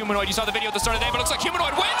versus Humanoid. You saw the video at the start of the day, but it looks like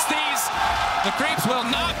Humanoid wins these. The creeps will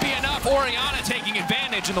not be enough. Orianna taking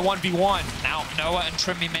advantage in the 1v1. Now Noah and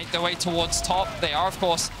Trymbi make their way towards top. They are, of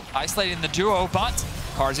course, isolating the duo, but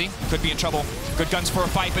Carzzy could be in trouble. Good guns for a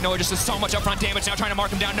fight, but Noah just does so much upfront damage. Now trying to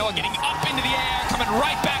mark him down. Noah getting up into the air, coming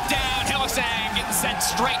right back down. Hylissang getting sent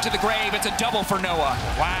straight to the grave. It's a double for Noah.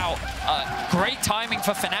 Wow, great timing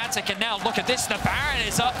for Fnatic, and now look at this, the Baron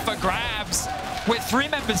is up for grabs. With 3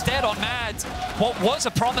 members dead on MAD, what was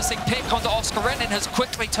a promising pick onto Oscarinin has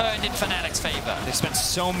quickly turned in Fnatic's favor. They spent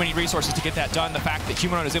so many resources to get that done. The fact that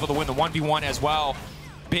Humanoid is able to win the 1v1 as well,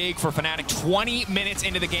 big for Fnatic. 20 minutes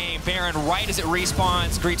into the game, Baron, right as it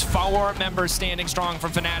respawns, greets 4 members standing strong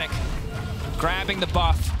from Fnatic, grabbing the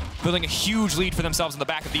buff, building a huge lead for themselves in the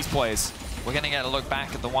back of these plays. We're going to get a look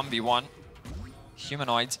back at the 1v1.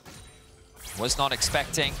 Humanoid was not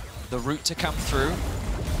expecting the route to come through.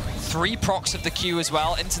 3 procs of the Q as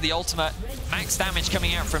well into the ultimate. Max damage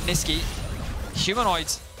coming out from Nisqy. Humanoid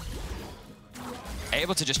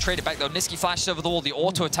able to just trade it back though. Nisqy flashes over the wall, the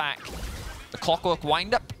auto attack. The clockwork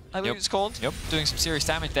windup, I believe it's called. Yep. Doing some serious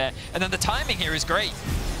damage there. And then the timing here is great.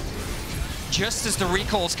 Just as the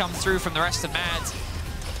recalls come through from the rest of MAD,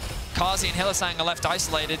 Carzzy and Hylissang are left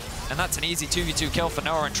isolated, and that's an easy 2v2 kill for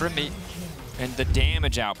Noah and Trymbi. And the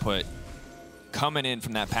damage output coming in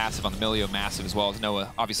from that passive on the Milio, massive as well as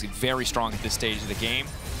Noah. Obviously very strong at this stage of the game.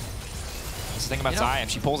 That's the thing about Xayah, if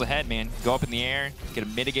she pulls ahead, man, go up in the air, get to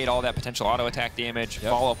mitigate all that potential auto attack damage,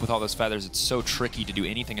 follow up with all those feathers. It's so tricky to do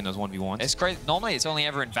anything in those 1v1s. It's great. Normally it's only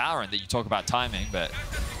ever in Valorant that you talk about timing, but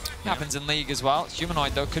happens in League as well.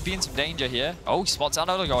 Humanoid though could be in some danger here. Oh, he spots out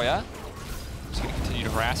Elyoya. Just going to continue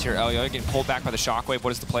to harass here. Elyoya getting pulled back by the shockwave.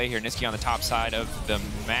 What is the play here? Nisqy on the top side of the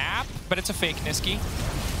map, but it's a fake Nisqy.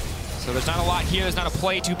 So there's not a lot here. There's not a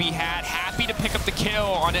play to be had. Happy to pick up the kill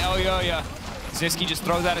on Elyoya. Nisqy just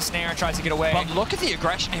throws out a snare and tries to get away. But look at the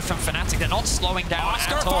aggression here from Fnatic. They're not slowing down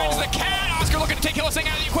Oscar at all. finds the cat. Oscar looking to take Hylissang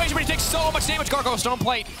out of the equation, but he takes so much damage. Gargoyle stone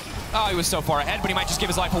plate. Oh, he was so far ahead, but he might just give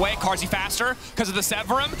his life away. Carzzy faster because of the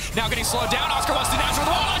Severum. Now getting slowed down. Oscar wants to dash over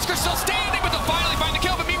the wall. Oscar still standing, but they'll finally find the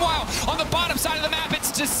kill. But meanwhile, on the bottom side of the map,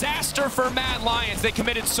 it's disaster for MAD Lions. They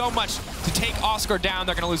committed so much to take Oscar down.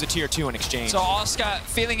 They're going to lose a tier 2 in exchange. So Oscar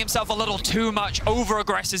feeling himself a little too much,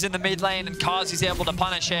 over-aggressive in the mid lane, and Carzzy's able to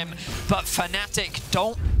punish him. But Fnatic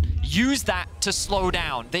don't use that to slow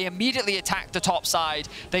down. They immediately attack the top side.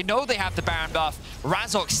 They know they have the Baron buff.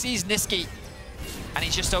 Razork sees Nisqy, and he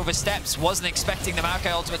just oversteps. Wasn't expecting the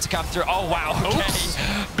Maokai ultimate to come through. Oh, wow, okay.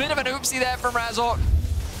 Oops. Bit of an oopsie there from Razork.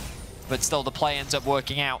 But still, the play ends up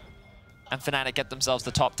working out. And Fnatic get themselves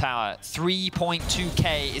the top tower.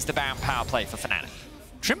 3.2k is the Baron power play for Fnatic.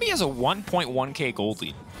 Trymbi has a 1.1k gold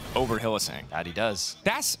lead over Hylissang. That he does.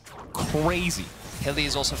 That's crazy. Hilly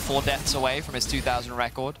is also 4 deaths away from his 2,000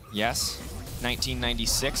 record. Yes,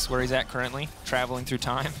 1996, where he's at currently, traveling through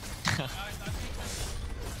time.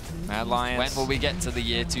 MAD Lions. When will we get to the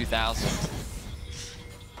year 2000?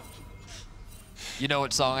 You know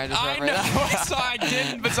what song I just read? I know what song I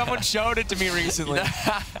didn't, but someone showed it to me recently.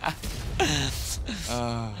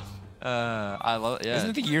 I love it, yeah.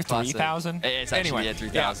 Isn't it the year 3000? It's actually year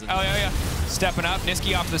 3000. Yeah. Oh, yeah. Stepping up,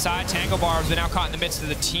 Nisqy off to the side. Tango Bar has been out caught in the midst of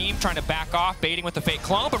the team, trying to back off, baiting with the fake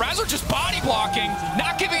clone, but Razork just body blocking,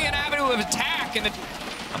 not giving an avenue of attack, and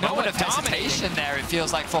a moment of hesitation there, it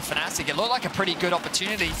feels like, for Fnatic. It looked like a pretty good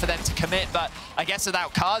opportunity for them to commit, but I guess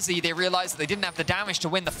without Carzzy, they realized that they didn't have the damage to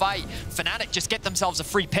win the fight. Fnatic just get themselves a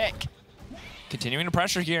free pick. Continuing to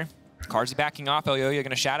pressure here. Carzzy backing off, Elyoya going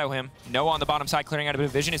to shadow him. Noah on the bottom side clearing out a bit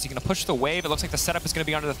of vision. Is he going to push the wave? It looks like the setup is going to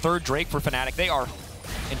be under the 3rd Drake for Fnatic. They are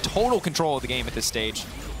in total control of the game at this stage.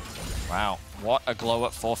 Wow, what a glow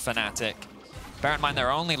up for Fnatic. Bear in mind, their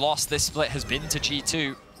only loss this split has been to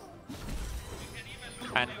G2.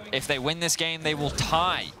 And if they win this game, they will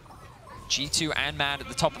tie G2 and MAD at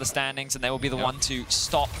the top of the standings, and they will be the one to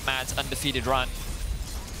stop MAD's undefeated run.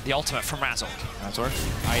 The ultimate from Razork.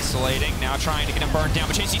 Razork isolating, now trying to get him burned down,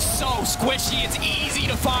 but Chasy's so squishy, it's easy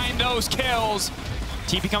to find those kills.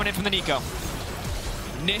 TP coming in from the Neeko.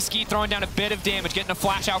 Nisqy throwing down a bit of damage, getting a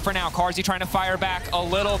flash out for now. Carzzy trying to fire back a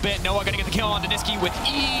little bit. Noah gonna get the kill onto Nisqy with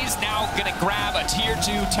ease. Now gonna grab a tier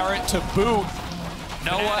 2 turret to boot.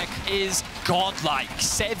 Noah is godlike.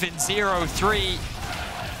 7-0-3.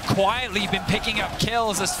 Quietly been picking up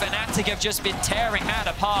kills as Fnatic have just been tearing MAD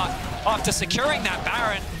apart after securing that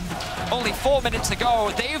Baron. Only 4 minutes to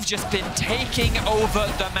go, they've just been taking over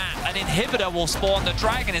the map. An inhibitor will spawn, the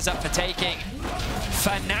dragon is up for taking.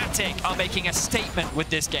 Fnatic are making a statement with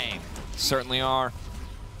this game. Certainly are.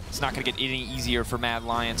 It's not going to get any easier for MAD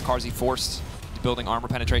Lions. Carzzy forced to building armor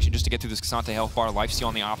penetration just to get through this Cassante health bar. Lifesteal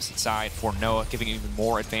on the opposite side for Noah, giving even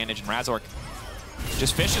more advantage. And Razork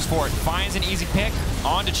just fishes for it, finds an easy pick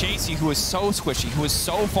onto Chasy, who is so squishy, who is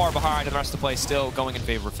so far behind, and the rest of the play still going in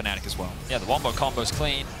favor of Fnatic as well. Yeah, the wombo combo's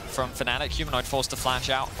clean from Fnatic. Humanoid forced to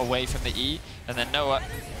flash out away from the E, and then Noah,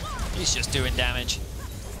 he's just doing damage.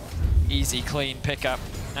 Easy, clean pickup.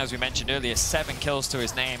 As we mentioned earlier, 7 kills to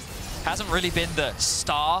his name. Hasn't really been the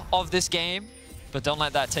star of this game, but don't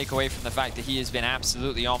let that take away from the fact that he has been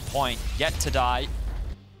absolutely on point, yet to die.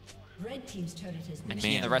 Red team's turret has been And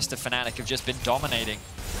he and the rest of Fnatic have just been dominating.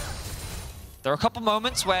 There are a couple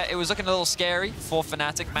moments where it was looking a little scary for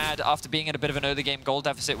Fnatic. MAD, after being in a bit of an early game goal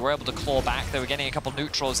deficit, were able to claw back. They were getting a couple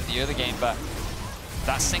neutrals in the early game, but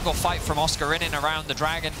that single fight from Oscarinin around the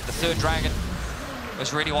dragon, the third dragon,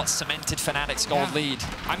 was really what cemented Fnatic's gold lead.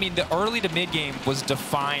 I mean, the early to mid game was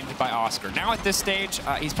defined by Oscar. Now at this stage,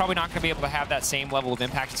 he's probably not going to be able to have that same level of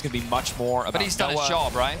impact. It's going to be much more about But he's done his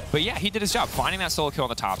job, right? But yeah, he did his job, finding that solo kill on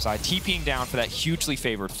the top side, TPing down for that hugely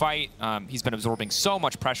favored fight. He's been absorbing so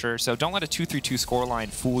much pressure, so don't let a 2-3-2 scoreline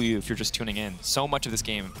fool you if you're just tuning in. So much of this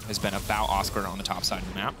game has been about Oscar on the top side of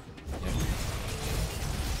the map. Yeah.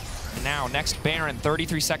 Now, next Baron,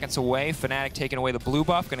 33 seconds away. Fnatic taking away the blue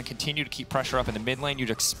buff. Going to continue to keep pressure up in the mid lane, you'd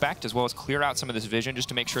expect, as well as clear out some of this vision just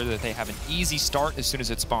to make sure that they have an easy start as soon as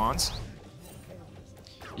it spawns.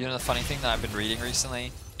 You know, the funny thing that I've been reading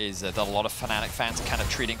recently is that a lot of Fnatic fans are kind of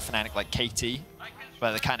treating Fnatic like KT, where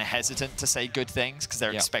they're kind of hesitant to say good things because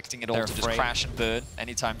they're expecting it all to just crash and burn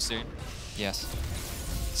anytime soon. Yes.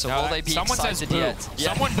 So will they be someone excited says brew. yet?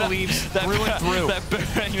 Someone believes through and through.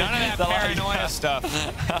 None of that paranoia stuff.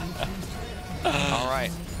 All right.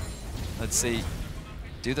 Let's see.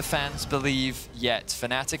 Do the fans believe yet?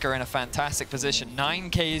 Fnatic are in a fantastic position.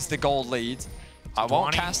 9K is the gold lead. I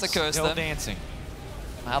won't cast the curse still them. Dancing.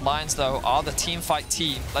 Mad Lions, though, are the team fight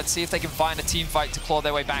team. Let's see if they can find a team fight to claw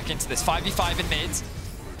their way back into this. 5v5 in mid.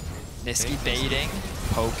 Nisqy baiting.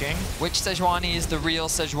 Poking. Which Sejuani is the real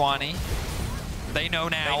Sejuani? They know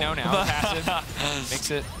now. They know now. Passive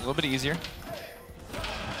makes it a little bit easier.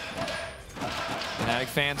 Fnatic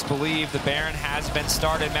fans believe the Baron has been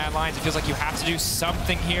started. Mad Lions, it feels like you have to do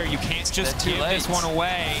something here. You can't just give this one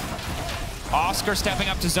away. Oscar stepping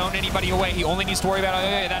up to zone anybody away. He only needs to worry about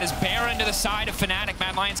Elyoya. That is Baron to the side of Fnatic.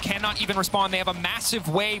 Mad Lions cannot even respond. They have a massive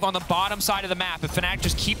wave on the bottom side of the map. If Fnatic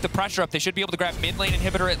just keep the pressure up, they should be able to grab mid lane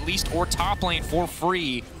inhibitor at least or top lane for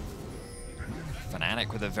free.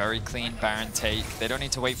 Fnatic with a very clean Baron take. They don't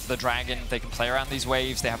need to wait for the dragon. They can play around these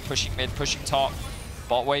waves. They have pushing mid, pushing top.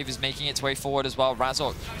 Bot wave is making its way forward as well.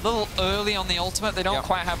 Razork a little early on the ultimate. They don't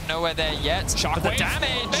quite have nowhere there yet. Shockwave. But the damage.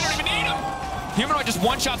 They don't even need him. Humanoid just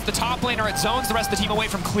one-shots the top laner. It zones the rest of the team away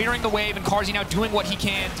from clearing the wave, and Carzzy now doing what he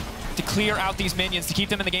can to clear out these minions, to keep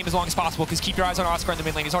them in the game as long as possible, because keep your eyes on Oscar in the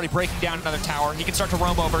mid lane. He's already breaking down another tower. He can start to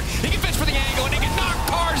roam over. He can fish for the angle, and he can knock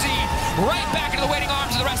Carzzy right back into the waiting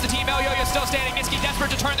arms of the rest of the team. Elyoya still standing. Nisqy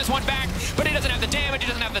desperate to turn this one back, but he doesn't have the damage, he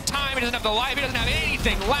doesn't have the time, he doesn't have the life, he doesn't have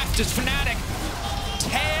anything left. As Fnatic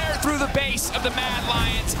tear through the base of the Mad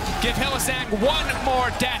Lions, give Hylissang one more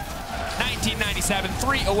death. 1997,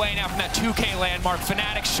 3 away now from that 2K landmark.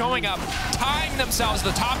 Fnatic showing up, tying themselves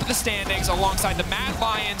at the top of the standings alongside the Mad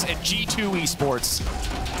Lions and G2 Esports.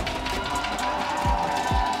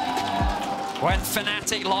 When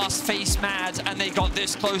Fnatic last faced MAD and they got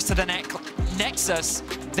this close to the Nexus,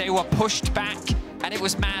 they were pushed back, and it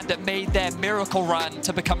was MAD that made their miracle run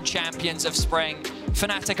to become champions of Spring.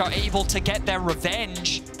 Fnatic are able to get their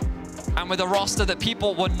revenge, and with a roster that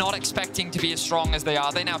people were not expecting to be as strong as they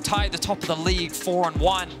are, they now tie the top of the league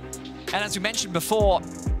 4-1. And as we mentioned before,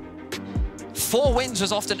 4 wins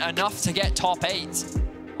was often enough to get top 8.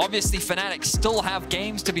 Obviously, Fnatic still have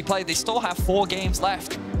games to be played. They still have 4 games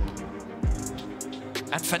left.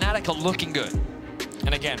 And Fnatic are looking good.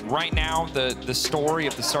 And again, right now, the story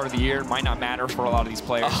of the start of the year might not matter for a lot of these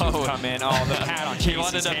players who come in. Oh, the pat on Chasy's He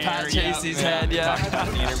wanted to pat Chasy's head, Talked about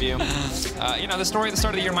in the interview. You know, the story of the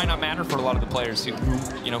start of the year might not matter for a lot of the players who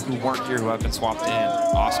weren't here, who have been swapped in.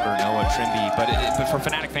 Oscar, Noah, Trymbi. But for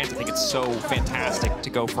Fnatic fans, I think it's so fantastic to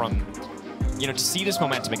go from, to see this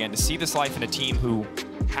momentum again, to see this life in a team who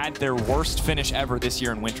had their worst finish ever this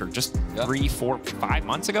year in winter, just 3, 4, 5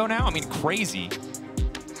 months ago now. I mean, crazy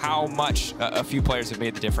how much a few players have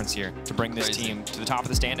made the difference here to bring this team to the top of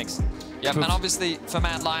the standings. Yeah, and obviously for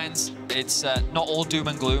Mad Lions, it's not all doom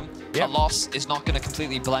and gloom. A loss is not going to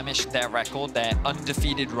completely blemish their record. Their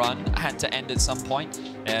undefeated run had to end at some point.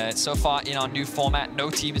 So far in our new format, no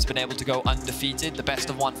team has been able to go undefeated. The best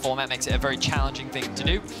of 1 format makes it a very challenging thing to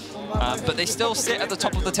do. But they still sit at the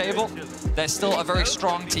top of the table. They're still a very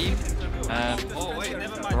strong team.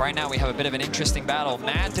 Right now we have a bit of an interesting battle.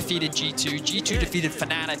 MAD defeated G2, G2 defeated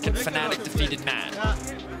Fnatic, and Fnatic defeated MAD.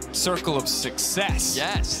 Circle of success.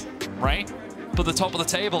 Yes. Right? But the top of the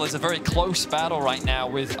table is a very close battle right now,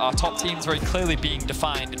 with our top teams very clearly being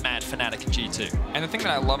defined in MAD, Fnatic, and G2. And the thing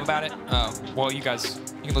that I love about it, well, you guys,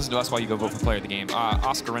 you can listen to us while you go vote for player of the game.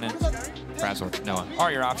 Oscarinin, Razork, Noah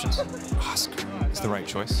are your options. Oscar is the right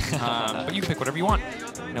choice. But you can pick whatever you want.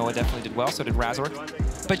 Noah definitely did well, so did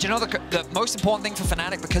Razork. But you know, the most important thing for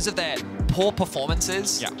Fnatic, because of their poor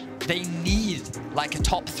performances, they need like a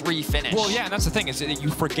top 3 finish. Well, yeah, and that's the thing, is that you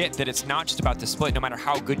forget that it's not just about the split. No matter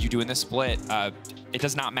how good you do in this split, it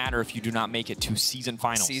does not matter if you do not make it to season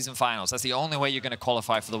finals. Season finals. That's the only way you're going to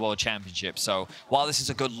qualify for the World Championship. So while this is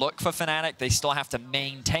a good look for Fnatic, they still have to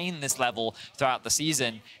maintain this level throughout the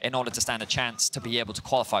season in order to stand a chance to be able to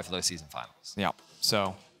qualify for those season finals. Yeah,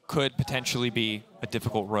 so could potentially be a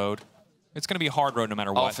difficult road. It's going to be a hard road no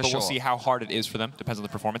matter what, but we'll see how hard it is for them. Depends on the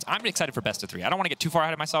performance. I'm excited for best of 3. I don't want to get too far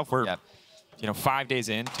ahead of myself. We're, you know, 5 days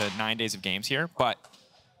in to 9 days of games here, but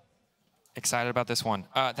excited about this one.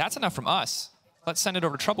 That's enough from us. Let's send it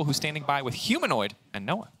over to Trouble, who's standing by with Humanoid and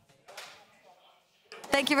Noah.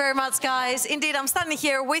 Thank you very much, guys. Indeed, I'm standing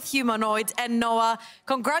here with Humanoid and Noah.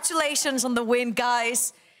 Congratulations on the win,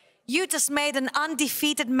 guys. You just made an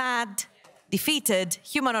undefeated MAD defeated.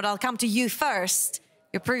 Humanoid, I'll come to you first.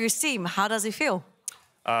 Your previous team, how does it feel?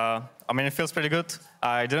 I mean, it feels pretty good.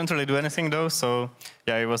 I didn't really do anything, though, so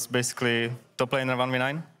yeah, it was basically top laner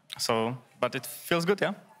 1v9. So, but it feels good,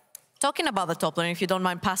 yeah. Talking about the top lane, if you don't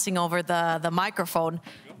mind passing over the microphone.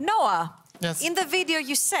 Noah, yes. In the video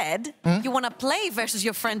you said you want to play versus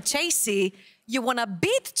your friend Chasy, you want to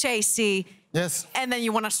beat Chasy, yes, and then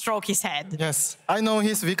you want to stroke his head. Yes, I know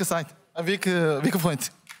his weak side, weak point.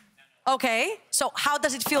 Okay, so how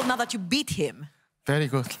does it feel now that you beat him? Very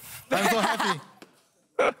good. I'm so happy.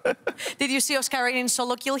 Did you see Oscarinin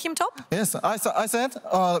solo kill him top? Yes, I said,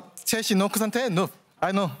 Chasy no kusante, no,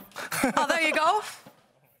 I know. Oh, there you go.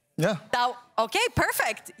 Yeah. Now, okay,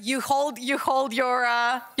 perfect. You hold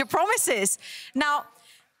your promises. Now,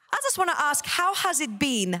 I just want to ask, how has it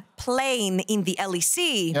been playing in the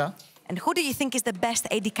LEC? Yeah. And who do you think is the best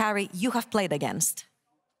AD carry you have played against?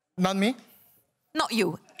 Not me. Not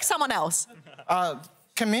you, someone else.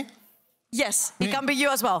 Can me? Yes, me. It can be you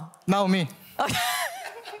as well. Now me. Okay.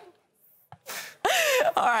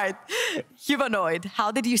 All right, Humanoid,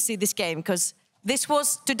 how did you see this game? Because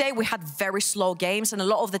today we had very slow games and a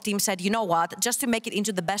lot of the team said, you know what, just to make it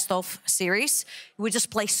into the best of series, we just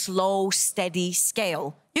play slow, steady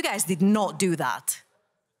scale. You guys did not do that.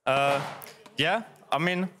 Yeah, I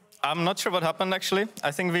mean, I'm not sure what happened actually.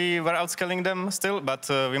 I think we were outscaling them still, but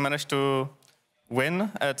we managed to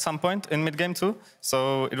win at some point in mid-game too.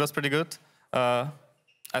 So it was pretty good. I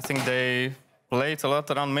think they played a lot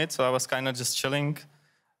around mid, so I was kind of just chilling.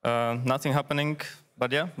 Nothing happening.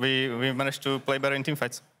 But yeah, we managed to play better in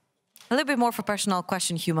teamfights. A little bit more of a personal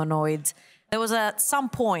question, Humanoid. There was at some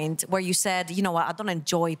point where you said, you know what, I don't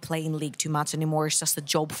enjoy playing League too much anymore. It's just a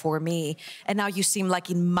job for me. And now you seem like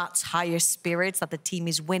in much higher spirits that the team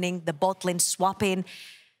is winning, the bot lane swapping.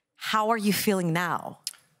 How are you feeling now?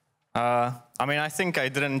 I mean, I think I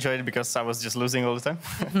didn't enjoy it because I was just losing all the time.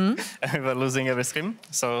 We were losing every scrim,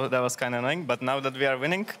 so that was kind of annoying. But now that we are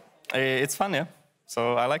winning, it's fun, yeah.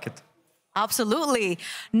 So I like it. Absolutely.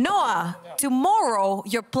 Noah, tomorrow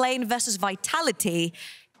you're playing versus Vitality,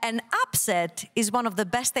 and Upset is one of the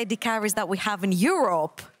best AD carries that we have in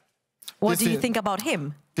Europe. What do you think about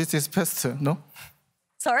him? This is best, no?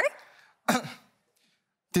 Sorry?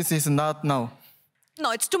 This is not now.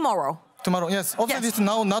 No, it's tomorrow. Tomorrow, yes. Upset is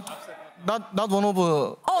now not one of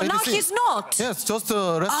Oh, ADC. now he's not? Yes, just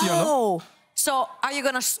rest year, no? So are you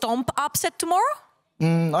going to stomp Upset tomorrow?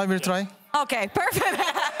 I will try. Okay, perfect.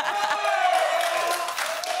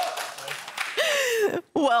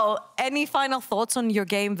 Well, any final thoughts on your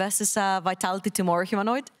game versus Vitality tomorrow,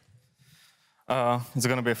 Humanoid? It's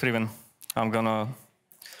going to be a free win. I'm going to...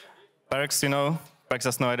 Perks, you know, Perks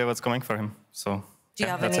has no idea what's coming for him. So, do you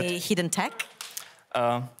have any hidden tech?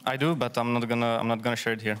 I do, but I'm not gonna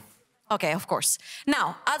share it here. Okay, of course.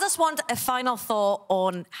 Now, I just want a final thought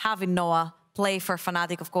on having Noah play for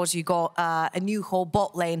Fnatic. Of course, you got a new whole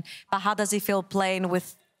bot lane, but how does it feel playing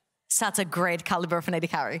with such a great caliber of an AD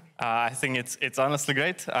carry? I think it's honestly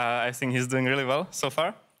great. I think he's doing really well so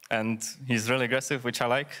far, and he's really aggressive, which I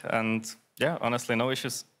like. And yeah, honestly, no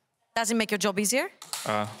issues. Does it make your job easier?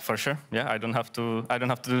 For sure. Yeah, I don't have to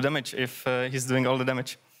do damage if he's doing all the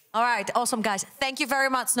damage. All right, awesome, guys. Thank you very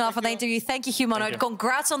much, Noah, for the interview. Thank you, Humanoid.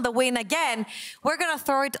 Congrats on the win again. We're going to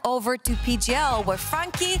throw it over to PGL, where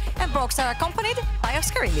Frankie and Broxah are accompanied by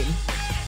Oscarinin.